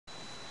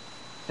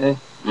Hey,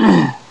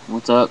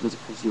 what's up? This is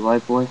Crazy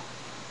White Boy.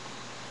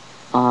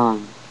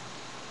 Um,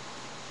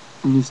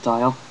 New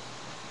style.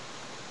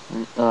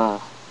 Uh,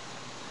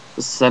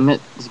 the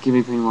segment is gonna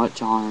be pretty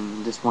much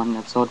on this one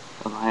episode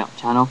of my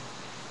channel.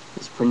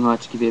 It's pretty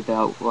much gonna be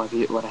about what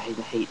I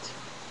hate.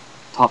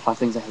 Top 5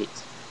 things I hate.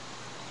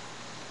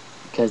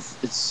 Because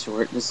it's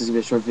short. This is gonna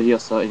be a short video.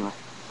 So anyway,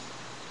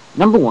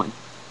 number 1,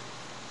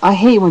 I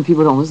hate when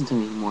people don't listen to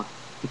me anymore.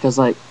 Because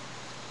I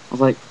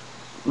was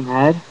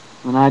mad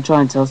when I try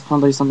and tell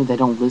somebody something, they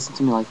don't listen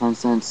to me. Like for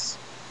instance,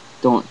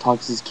 don't talk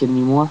to this kid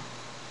anymore.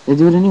 They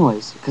do it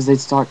anyways because they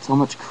start so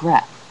much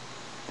crap.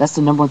 That's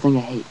the number 1 thing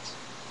I hate.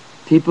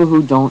 People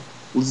who don't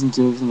listen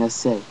to everything I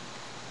say.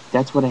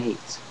 That's what I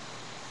hate.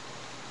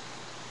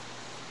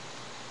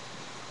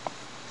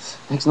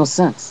 Makes no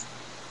sense.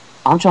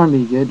 I'm trying to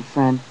be a good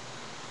friend,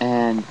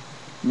 and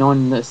no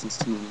one listens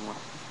to me anymore.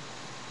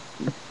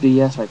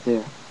 BS right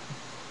there.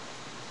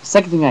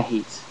 Second thing I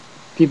hate.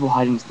 People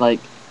hiding,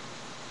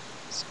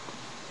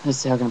 let's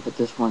see how can I put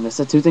this one. I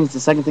said 2 things. The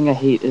second thing I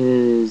hate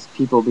is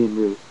people being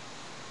rude.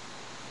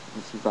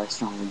 This is very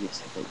strongly,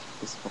 yes, I think.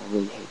 This is what I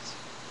really hate.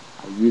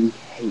 I really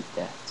hate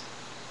that.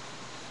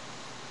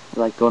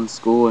 Like going to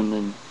school and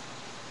then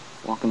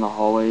walk in the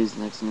hallways,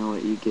 next thing you know,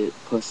 you get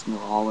pushed in the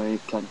hallway,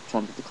 trying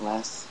to get to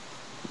class.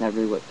 That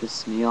really what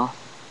pisses me off.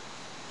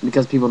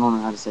 Because people don't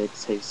know how to say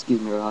excuse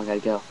me, or I gotta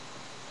go.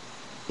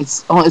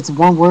 It's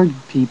one word,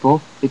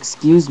 people.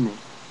 Excuse me.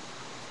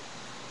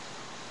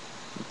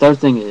 The third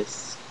thing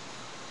is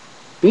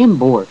being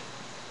bored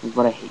is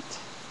what I hate.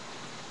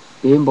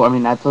 Being bored. I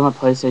mean, I play my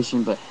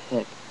PlayStation, but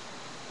heck,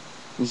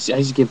 I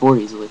just get bored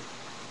easily.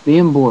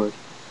 Being bored.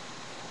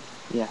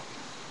 Yeah,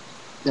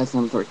 that's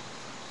number 3.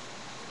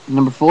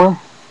 Number 4.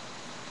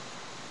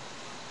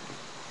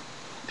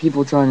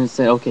 People trying to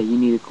say, okay, you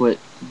need to quit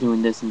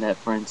doing this and that,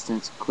 for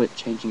instance, quit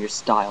changing your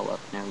style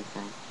up and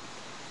everything.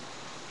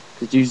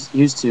 Because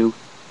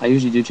I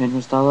usually do change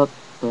my style up,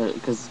 but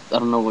because I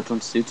don't know which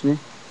one suits me,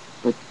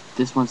 but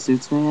this one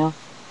suits me now.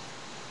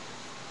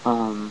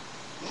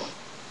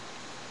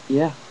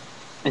 Yeah.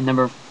 And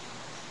number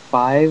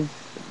 5,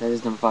 that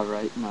is number 5,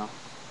 right? No.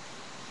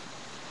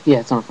 Yeah,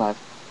 it's number 5.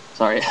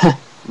 Sorry, I'm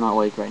not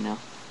awake right now.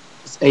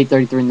 It's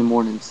 8:33 in the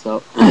morning,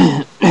 so.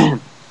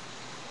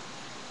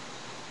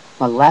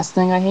 My last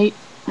thing I hate.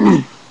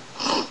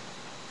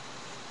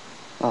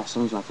 Oh,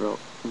 something's in my throat.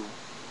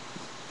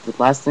 The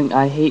last thing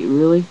I hate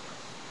really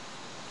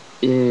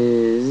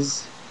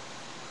is.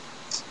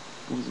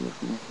 What was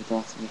the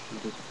last thing I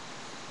hated?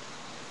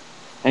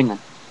 Hang on.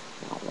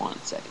 Hang on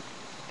 1 second.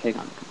 Hang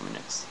on a couple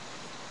minutes.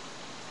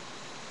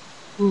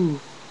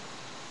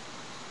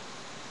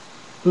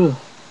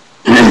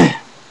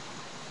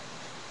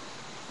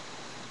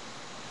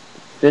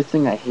 Fifth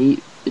thing I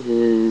hate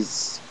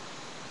is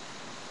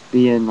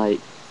being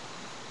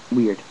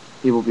weird.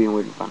 People being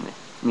weird in front of me.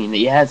 I mean,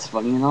 yeah, it's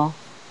funny and all,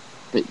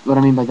 but what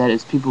I mean by that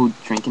is people who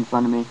drink in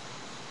front of me.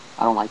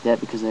 I don't like that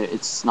because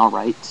it's not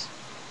right.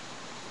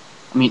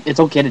 I mean, it's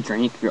okay to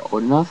drink if you're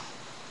old enough,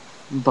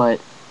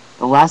 but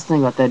the last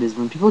thing about that is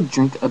when people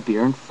drink a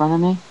beer in front of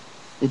me,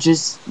 it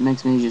just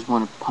makes me just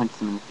want to punch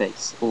them in the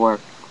face or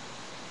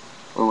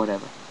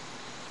whatever.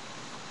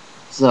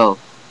 So,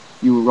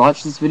 you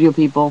watch this video,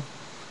 people.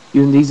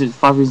 These are the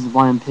 5 reasons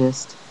why I'm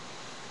pissed.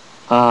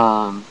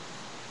 I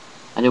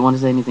didn't want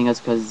to say anything else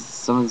because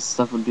some of the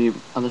stuff would be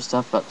other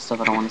stuff, but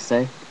stuff I don't want to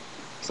say.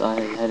 So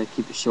I had to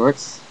keep it short.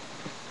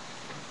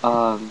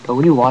 But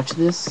when you watch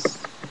this,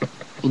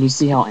 and you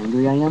see how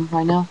angry I am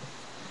right now,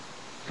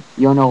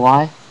 you don't know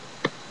why.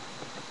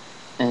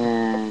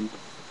 And,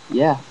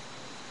 yeah.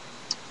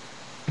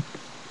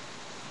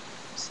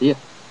 See ya.